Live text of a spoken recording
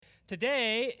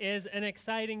Today is an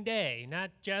exciting day,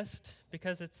 not just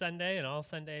because it's Sunday and all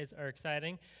Sundays are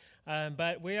exciting,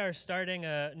 but we are starting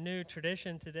a new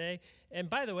tradition today. And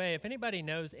by the way, if anybody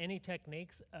knows any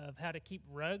techniques of how to keep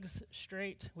rugs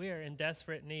straight, we are in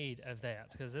desperate need of that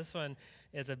because this one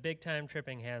is a big-time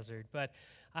tripping hazard. But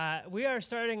we are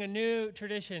starting a new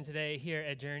tradition today here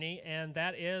at Journey, and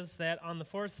that is that on the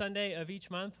fourth Sunday of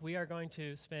each month, we are going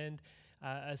to spend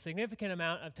a significant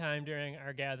amount of time during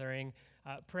our gathering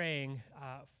praying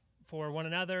for one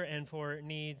another and for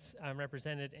needs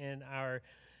represented in our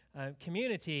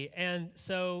community. And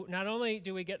so not only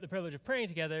do we get the privilege of praying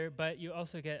together, but you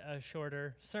also get a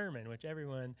shorter sermon, which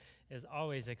everyone is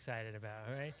always excited about,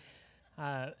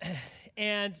 right?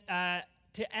 And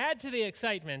to add to the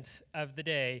excitement of the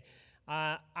day,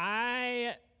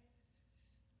 I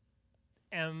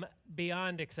am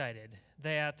beyond excited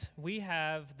that we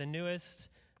have the newest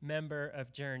member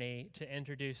of Journey to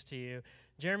introduce to you.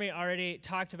 Jeremy already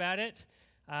talked about it,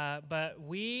 but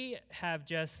we have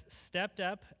just stepped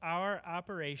up our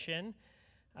operation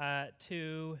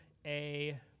to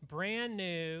a brand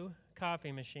new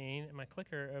coffee machine. My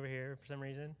clicker over here, for some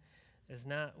reason, is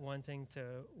not wanting to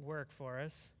work for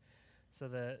us. So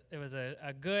it was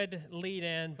a good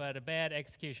lead-in, but a bad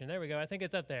execution. There we go. I think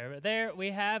it's up there. But there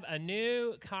we have a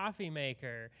new coffee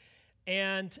maker.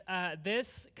 And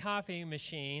this coffee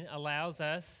machine allows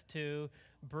us to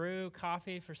brew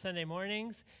coffee for Sunday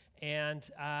mornings, and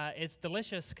it's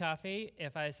delicious coffee,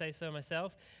 if I say so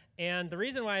myself. And the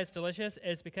reason why it's delicious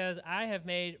is because I have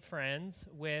made friends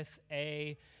with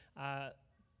a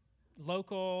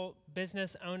local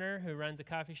business owner who runs a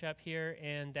coffee shop here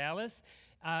in Dallas.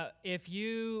 If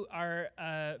you are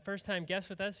a first-time guest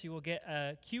with us, you will get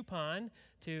a coupon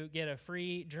to get a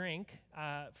free drink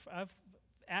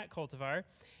at Cultivar,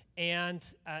 and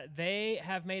they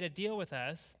have made a deal with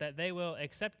us that they will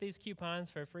accept these coupons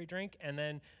for a free drink, and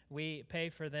then we pay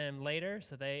for them later.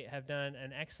 So they have done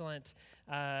an excellent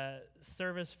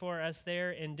service for us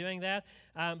there in doing that.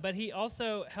 But he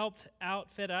also helped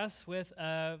outfit us with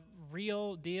a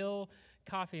real deal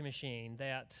coffee machine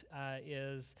that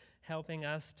is helping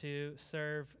us to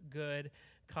serve good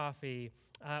coffee.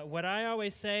 What I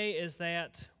always say is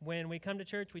that when we come to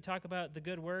church, we talk about the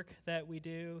good work that we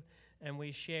do, and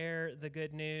we share the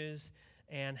good news.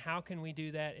 And how can we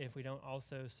do that if we don't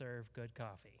also serve good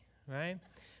coffee, right?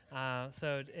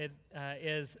 So it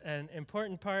is an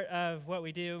important part of what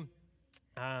we do,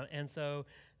 and so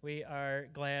we are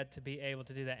glad to be able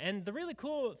to do that. And the really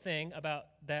cool thing about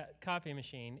that coffee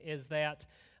machine is that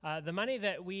the money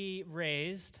that we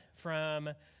raised from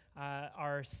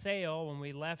our sale when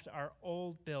we left our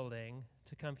old building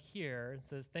to come here,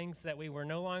 the things that we were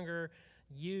no longer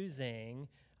using,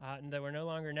 that were no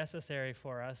longer necessary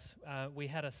for us, we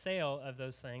had a sale of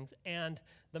those things, and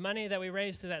the money that we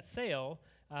raised through that sale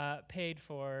paid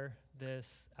for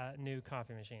this new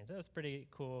coffee machine. So that was a pretty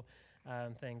cool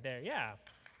thing there. Yeah.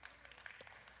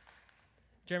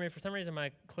 Jeremy, for some reason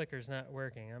my clicker's not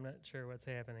working. I'm not sure what's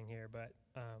happening here, but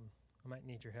I might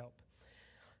need your help.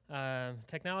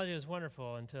 Technology is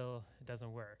wonderful until it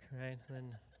doesn't work, right?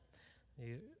 Then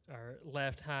you are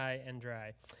left high and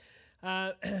dry.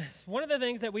 One of the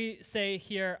things that we say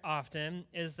here often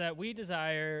is that we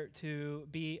desire to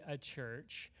be a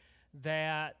church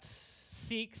that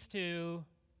seeks to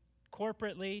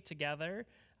corporately together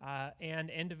and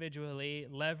individually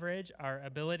leverage our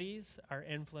abilities, our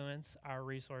influence, our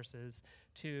resources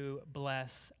to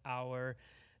bless our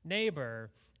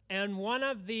neighbor. And one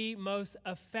of the most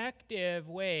effective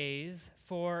ways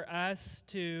for us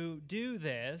to do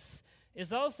this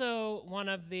is also one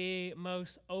of the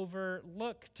most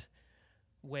overlooked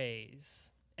ways,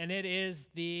 and it is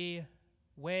the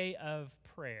way of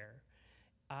prayer.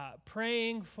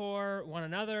 Praying for one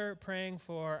another, praying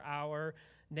for our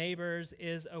neighbors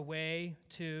is a way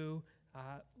to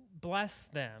bless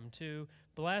them, to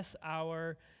bless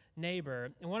our neighbor.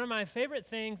 And one of my favorite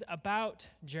things about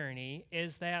Journey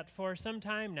is that for some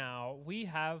time now, we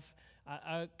have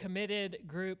a committed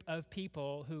group of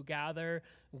people who gather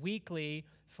weekly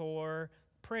for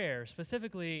prayer,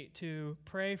 specifically to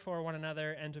pray for one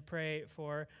another and to pray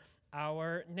for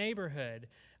our neighborhood.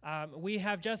 We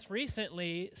have just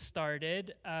recently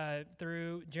started,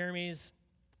 through Jeremy's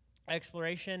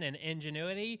exploration and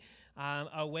ingenuity,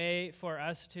 a way for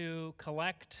us to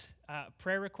collect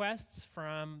prayer requests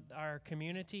from our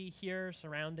community here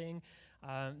surrounding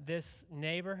this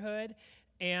neighborhood.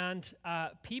 And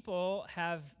people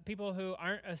who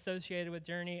aren't associated with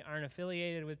Journey, aren't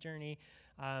affiliated with Journey,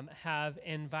 have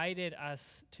invited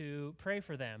us to pray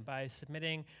for them by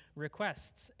submitting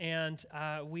requests. And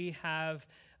we have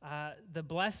the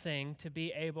blessing to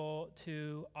be able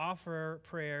to offer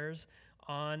prayers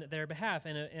on their behalf.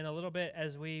 And in a little bit,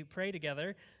 as we pray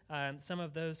together, some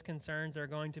of those concerns are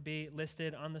going to be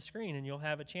listed on the screen, and you'll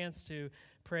have a chance to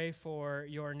pray for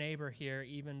your neighbor here,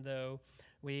 even though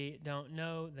we don't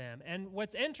know them. And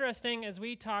what's interesting, as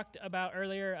we talked about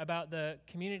earlier about the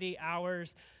community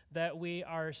hours that we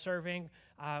are serving,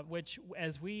 which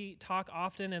as we talk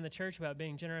often in the church about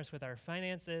being generous with our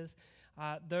finances,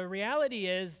 the reality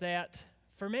is that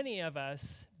for many of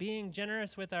us, being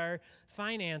generous with our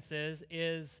finances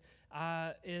is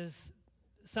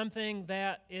something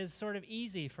that is sort of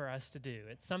easy for us to do.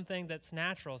 It's something that's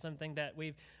natural, something that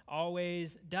we've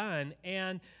always done.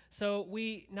 And so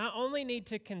we not only need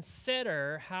to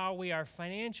consider how we are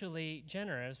financially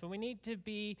generous, but we need to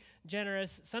be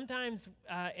generous. Sometimes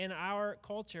in our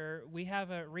culture, we have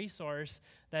a resource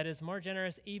that is more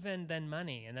generous even than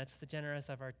money, and that's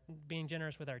being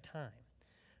generous with our time,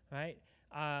 right?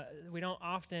 We don't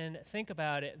often think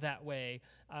about it that way,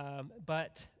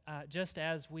 but just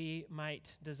as we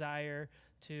might desire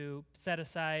to set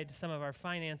aside some of our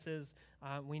finances,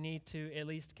 we need to at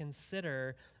least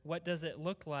consider what does it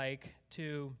look like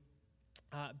to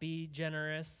be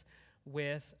generous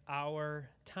with our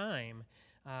time.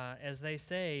 As they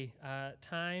say,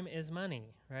 time is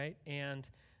money, right? And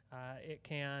it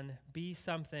can be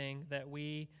something that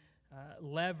we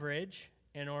leverage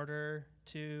in order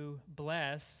to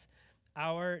bless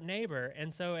our neighbor.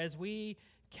 And so as we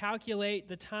calculate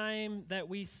the time that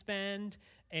we spend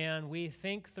and we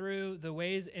think through the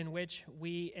ways in which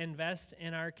we invest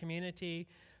in our community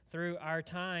through our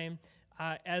time,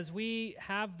 as we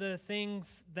have the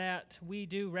things that we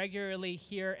do regularly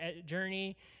here at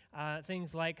Journey,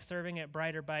 things like serving at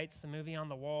Brighter Bites, the movie on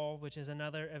the wall, which is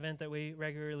another event that we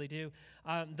regularly do,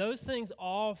 those things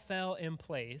all fell in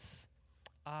place,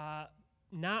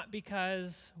 not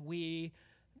because we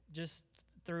just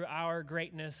through our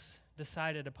greatness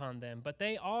decided upon them, but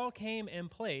they all came in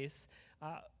place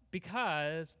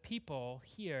because people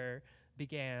here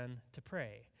began to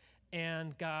pray.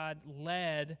 And God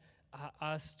led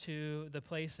us to the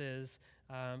places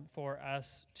for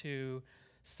us to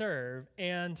serve.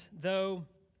 And though,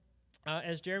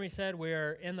 as Jeremy said,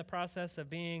 we're in the process of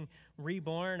being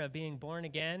reborn, of being born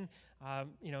again,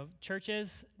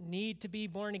 churches need to be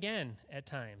born again at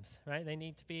times, right? They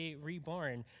need to be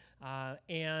reborn.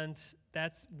 And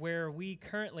that's where we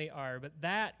currently are. But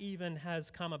that even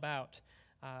has come about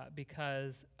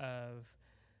because of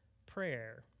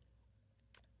prayer.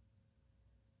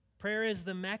 Prayer is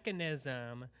the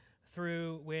mechanism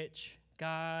through which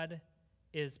God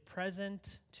is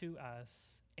present to us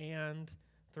and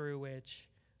through which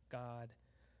God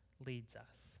leads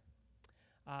us.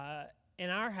 In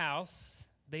our house,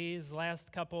 these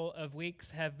last couple of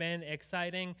weeks have been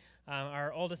exciting.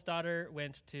 Our oldest daughter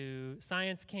went to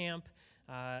science camp,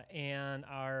 and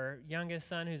our youngest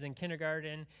son, who's in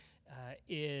kindergarten,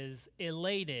 is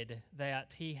elated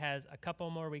that he has a couple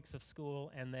more weeks of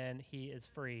school and then he is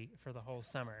free for the whole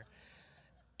summer.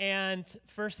 And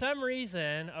for some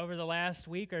reason, over the last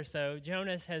week or so,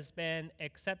 Jonas has been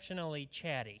exceptionally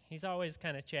chatty. He's always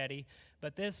kind of chatty,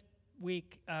 but this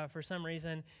week, for some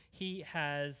reason, he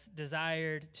has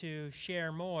desired to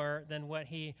share more than what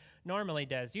he normally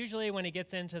does. Usually when he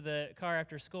gets into the car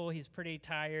after school, he's pretty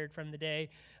tired from the day,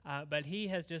 but he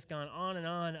has just gone on and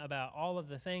on about all of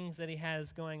the things that he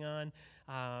has going on,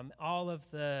 all of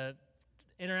the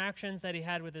interactions that he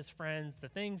had with his friends, the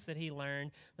things that he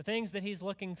learned, the things that he's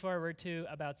looking forward to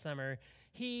about summer.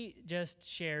 He just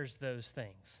shares those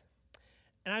things.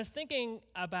 And I was thinking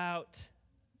about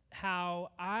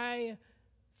how I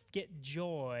get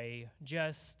joy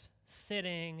just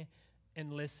sitting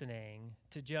and listening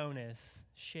to Jonas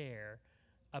share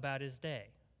about his day,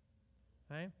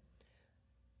 right?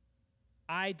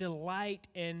 I delight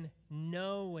in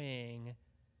knowing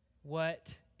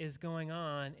what is going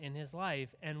on in his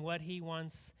life and what he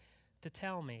wants to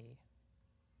tell me.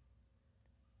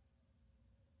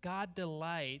 God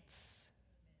delights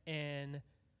in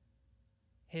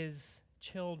his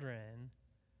children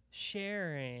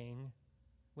sharing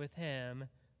with him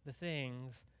the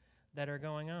things that are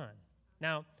going on.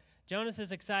 Now, Jonas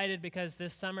is excited because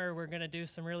this summer we're going to do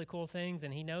some really cool things,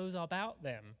 and he knows all about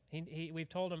them. We've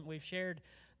told him, we've shared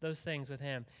those things with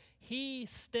him. He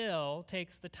still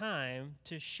takes the time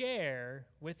to share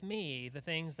with me the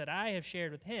things that I have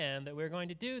shared with him that we're going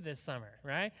to do this summer,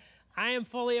 right? I am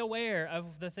fully aware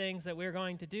of the things that we're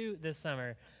going to do this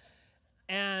summer.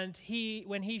 And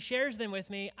when he shares them with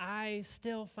me, I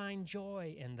still find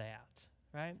joy in that,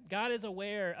 right? God is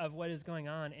aware of what is going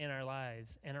on in our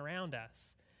lives and around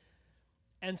us.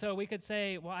 And so we could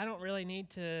say, well, I don't really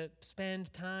need to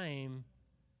spend time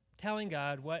telling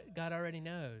God what God already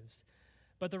knows.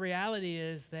 But the reality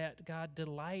is that God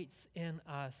delights in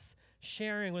us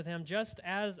sharing with him, just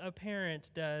as a parent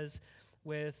does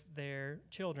with their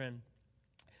children.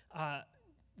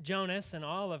 Jonas and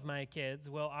all of my kids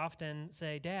will often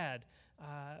say, Dad,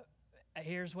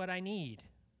 here's what I need.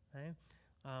 Right?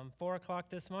 4 o'clock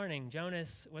this morning,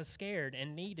 Jonas was scared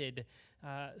and needed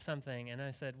something. And I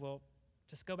said, well,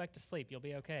 just go back to sleep. You'll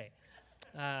be okay.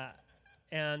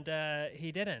 And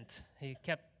he didn't. He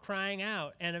kept crying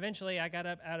out. And eventually I got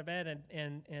up out of bed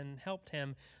and helped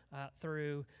him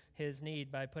through his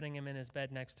need by putting him in his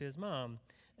bed next to his mom.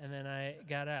 And then I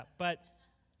got up. But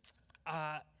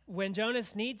when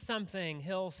Jonas needs something,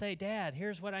 he'll say, Dad,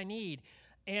 here's what I need.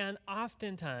 And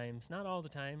oftentimes, not all the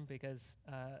time, because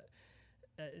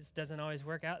it doesn't always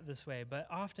work out this way, but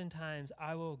oftentimes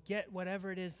I will get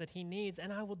whatever it is that he needs,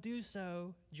 and I will do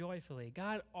so joyfully.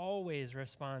 God always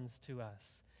responds to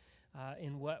us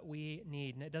in what we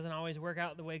need, and it doesn't always work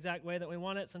out the exact way that we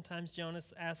want it. Sometimes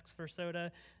Jonas asks for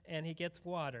soda, and he gets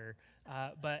water,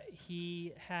 but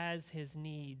he has his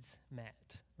needs met,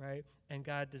 right? And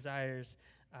God desires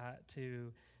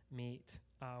to meet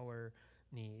our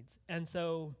needs. And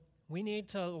so we need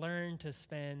to learn to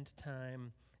spend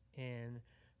time in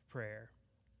prayer.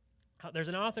 There's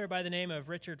an author by the name of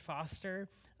Richard Foster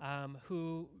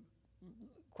who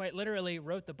quite literally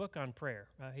wrote the book on prayer.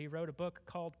 He wrote a book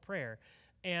called Prayer.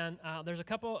 And there's a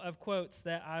couple of quotes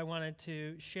that I wanted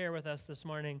to share with us this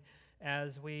morning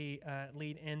as we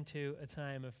lead into a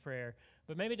time of prayer.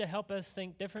 But maybe to help us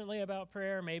think differently about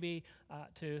prayer, maybe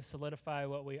to solidify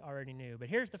what we already knew. But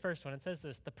here's the first one. It says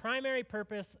this: the primary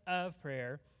purpose of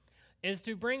prayer is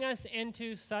to bring us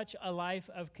into such a life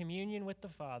of communion with the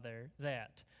Father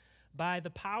that by the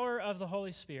power of the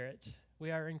Holy Spirit, we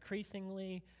are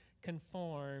increasingly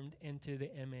conformed into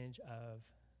the image of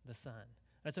the Son.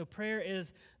 And so prayer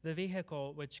is the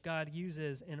vehicle which God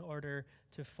uses in order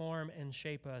to form and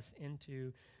shape us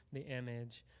into the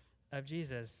image of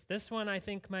Jesus. This one, I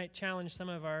think, might challenge some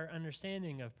of our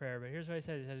understanding of prayer, but here's what it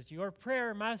says. It says, your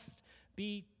prayer must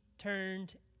be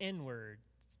turned inward,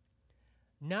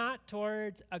 not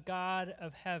towards a God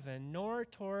of heaven, nor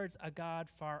towards a God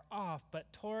far off,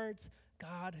 but towards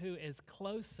God who is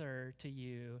closer to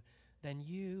you than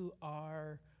you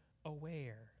are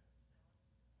aware.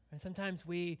 And sometimes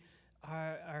we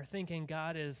are thinking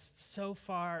God is so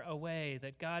far away,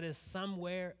 that God is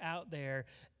somewhere out there,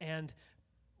 and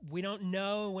we don't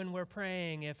know when we're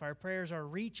praying if our prayers are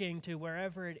reaching to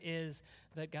wherever it is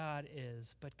that God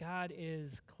is. But God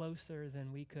is closer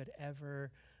than we could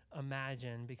ever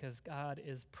imagine, because God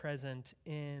is present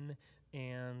in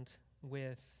and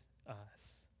with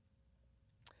us.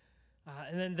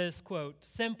 And then this quote: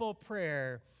 simple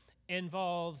prayer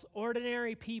involves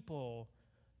ordinary people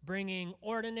bringing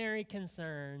ordinary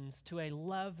concerns to a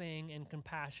loving and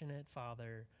compassionate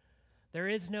Father. There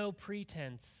is no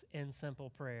pretense in simple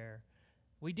prayer.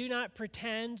 We do not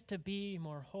pretend to be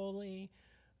more holy,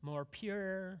 more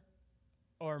pure,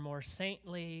 or more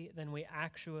saintly than we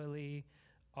actually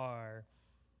are.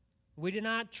 We do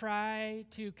not try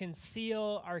to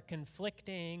conceal our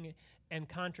conflicting and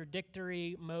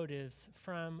contradictory motives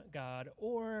from God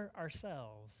or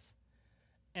ourselves.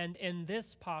 And in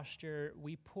this posture,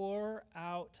 we pour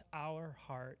out our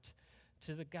heart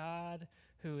to the God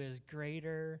who is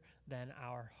greater than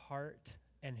our heart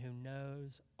and who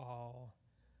knows all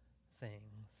things.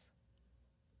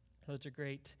 So it's a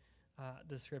great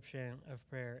description of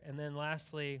prayer. And then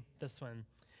lastly, this one.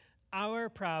 Our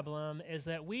problem is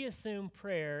that we assume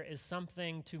prayer is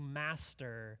something to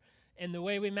master in the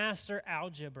way we master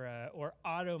algebra or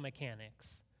auto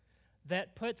mechanics,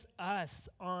 that puts us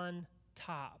on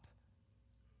top,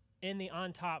 in the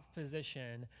on top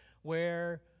position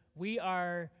where we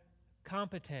are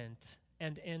competent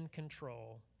and in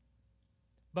control.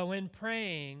 But when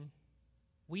praying,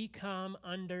 we come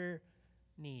underneath,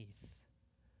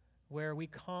 where we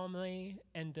calmly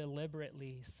and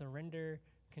deliberately surrender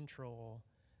control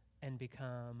and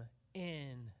become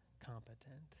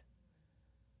incompetent.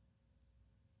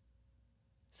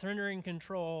 Surrendering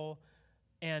control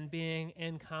and being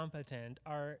incompetent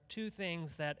are two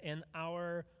things that in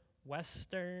our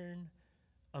Western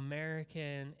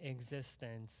American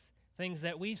existence, things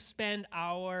that we spend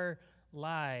our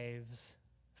lives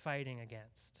fighting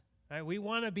against, right? We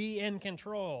want to be in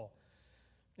control.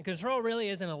 And control really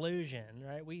is an illusion,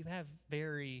 right? We have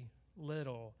very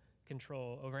little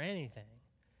control over anything.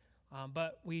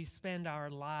 But we spend our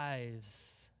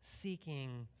lives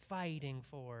seeking, fighting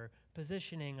for,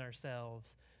 positioning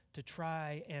ourselves to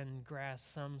try and grasp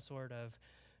some sort of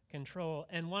control.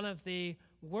 And one of the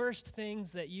worst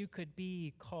things that you could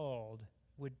be called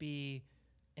would be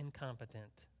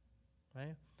incompetent,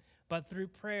 right? But through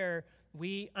prayer,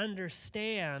 we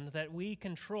understand that we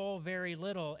control very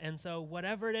little. And so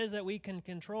whatever it is that we can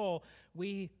control,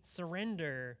 we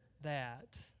surrender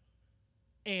that.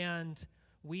 And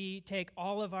we take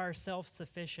all of our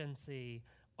self-sufficiency,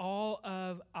 all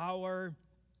of our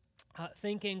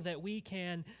thinking that we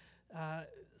can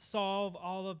solve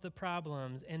all of the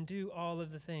problems and do all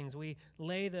of the things. We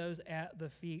lay those at the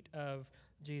feet of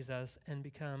Jesus and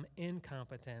become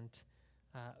incompetent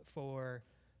for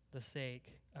the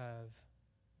sake of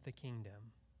the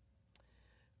kingdom.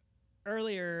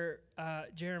 Earlier,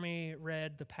 Jeremy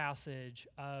read the passage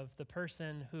of the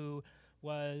person who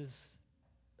was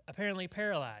apparently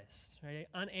paralyzed, right?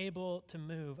 Unable to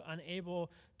move,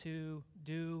 unable to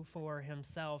do for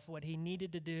himself what he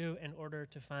needed to do in order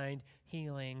to find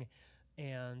healing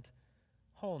and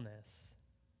wholeness.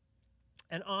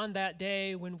 And on that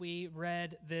day when we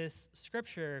read this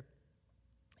scripture,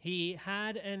 he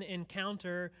had an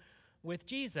encounter with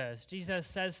Jesus. Jesus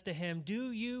says to him,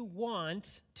 "Do you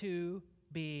want to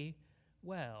be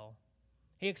well?"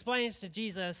 He explains to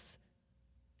Jesus,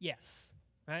 yes,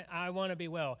 right? I want to be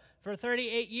well. For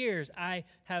 38 years, I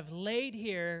have laid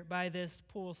here by this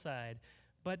poolside,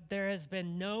 but there has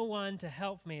been no one to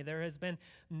help me. There has been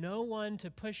no one to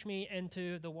push me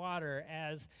into the water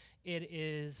as it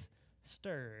is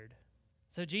stirred.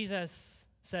 So Jesus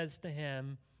says to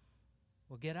him,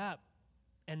 well, get up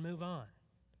and move on.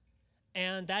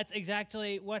 And that's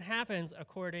exactly what happens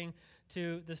according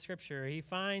to the scripture. He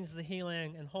finds the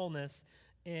healing and wholeness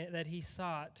that he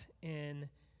sought in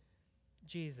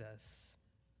Jesus.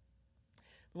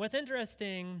 What's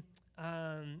interesting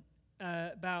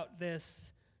about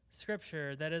this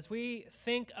scripture, that as we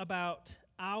think about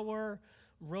our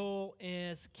role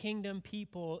as kingdom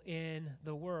people in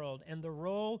the world and the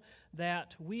role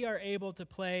that we are able to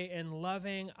play in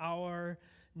loving our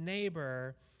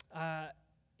neighbor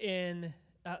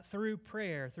through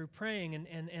prayer, through praying,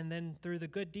 and then through the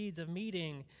good deeds of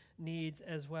meeting needs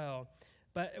as well.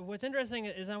 But what's interesting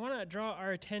is I want to draw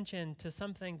our attention to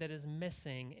something that is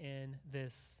missing in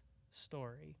this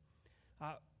story.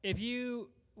 If you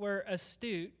were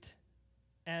astute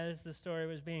as the story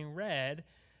was being read,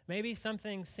 maybe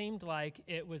something seemed like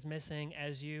it was missing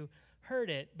as you heard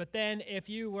it. But then if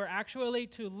you were actually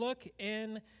to look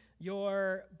in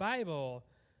your Bible,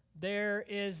 there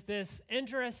is this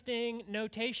interesting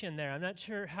notation there. I'm not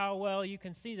sure how well you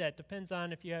can see that. Depends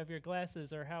on if you have your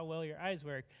glasses or how well your eyes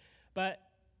work. But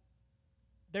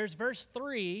there's verse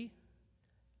 3,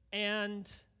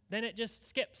 and then it just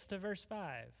skips to verse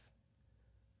 5.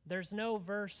 There's no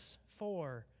verse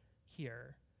 4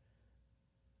 here.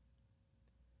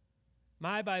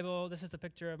 My Bible, this is a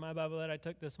picture of my Bible that I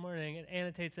took this morning, and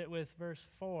annotates it with verse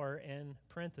 4 in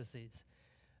parentheses.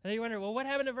 And then you wonder, well, what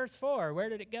happened to verse 4? Where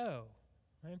did it go?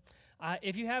 Right?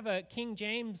 If you have a King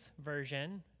James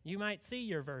version, you might see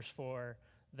your verse 4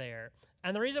 there.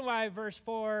 And the reason why verse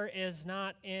 4 is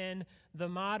not in the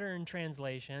modern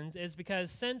translations is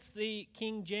because since the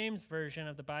King James version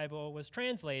of the Bible was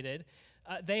translated,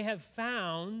 they have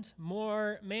found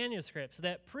more manuscripts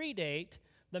that predate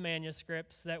the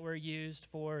manuscripts that were used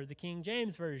for the King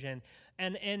James Version.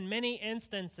 And in many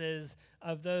instances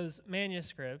of those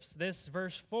manuscripts, this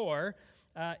verse 4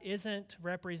 isn't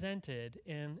represented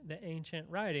in the ancient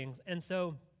writings. And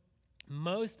so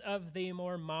most of the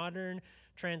more modern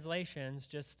translations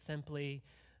just simply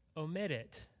omit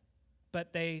it.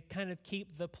 But they kind of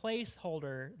keep the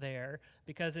placeholder there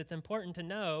because it's important to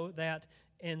know that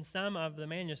in some of the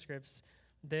manuscripts,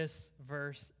 this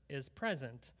verse is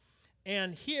present.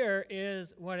 And here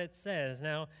is what it says.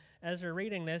 Now, as you're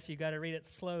reading this, you got to read it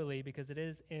slowly because it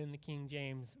is in the King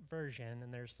James Version,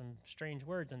 and there's some strange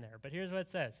words in there. But here's what it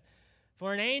says.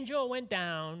 For an angel went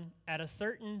down at a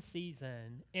certain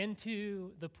season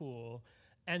into the pool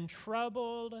and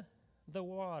troubled the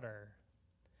water.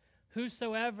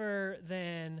 Whosoever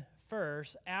then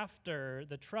first, after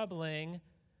the troubling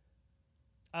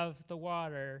of the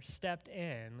water, stepped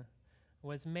in,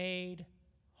 was made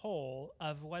whole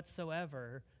of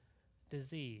whatsoever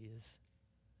disease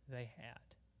they had.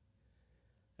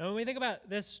 And when we think about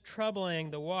this troubling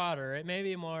the water, it may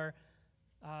be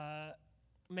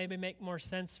maybe make more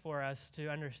sense for us to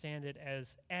understand it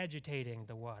as agitating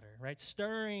the water, right?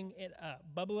 Stirring it up,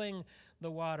 bubbling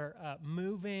the water up,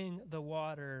 moving the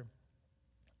water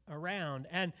around.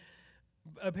 And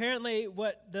apparently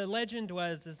what the legend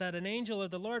was is that an angel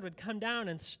of the Lord would come down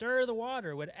and stir the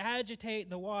water, would agitate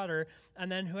the water,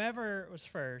 and then whoever was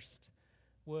first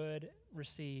would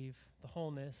receive the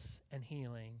wholeness and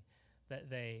healing that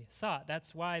they sought.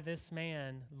 That's why this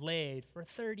man laid for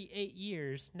 38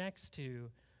 years next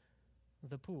to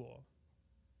the pool.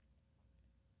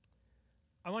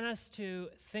 I want us to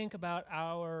think about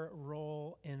our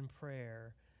role in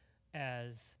prayer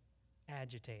as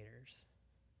agitators.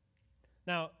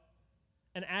 Now,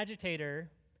 an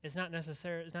agitator is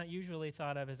not usually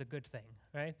thought of as a good thing,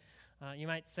 right? You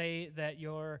might say that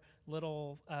your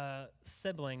little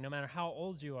sibling, no matter how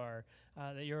old you are,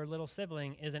 that your little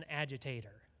sibling is an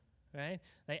agitator, right?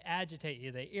 They agitate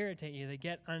you, they irritate you, they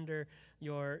get under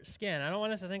your skin. I don't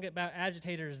want us to think about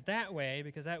agitators that way,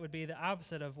 because that would be the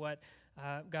opposite of what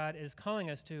God is calling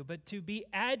us to, but to be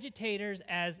agitators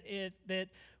as if that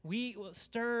we will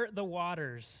stir the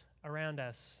waters around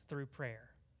us through prayer,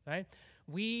 right?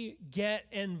 We get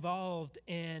involved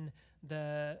in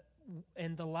the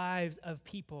lives of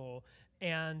people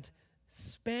and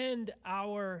spend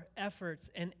our efforts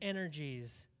and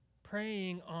energies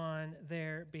praying on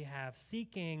their behalf,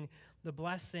 seeking the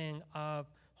blessing of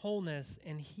wholeness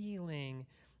and healing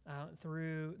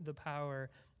through the power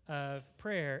of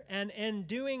prayer. And in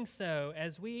doing so,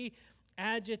 as we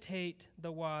agitate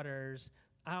the waters,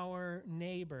 our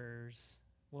neighbors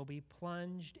will be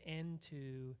plunged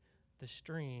into the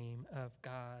stream of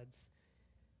God's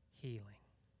healing.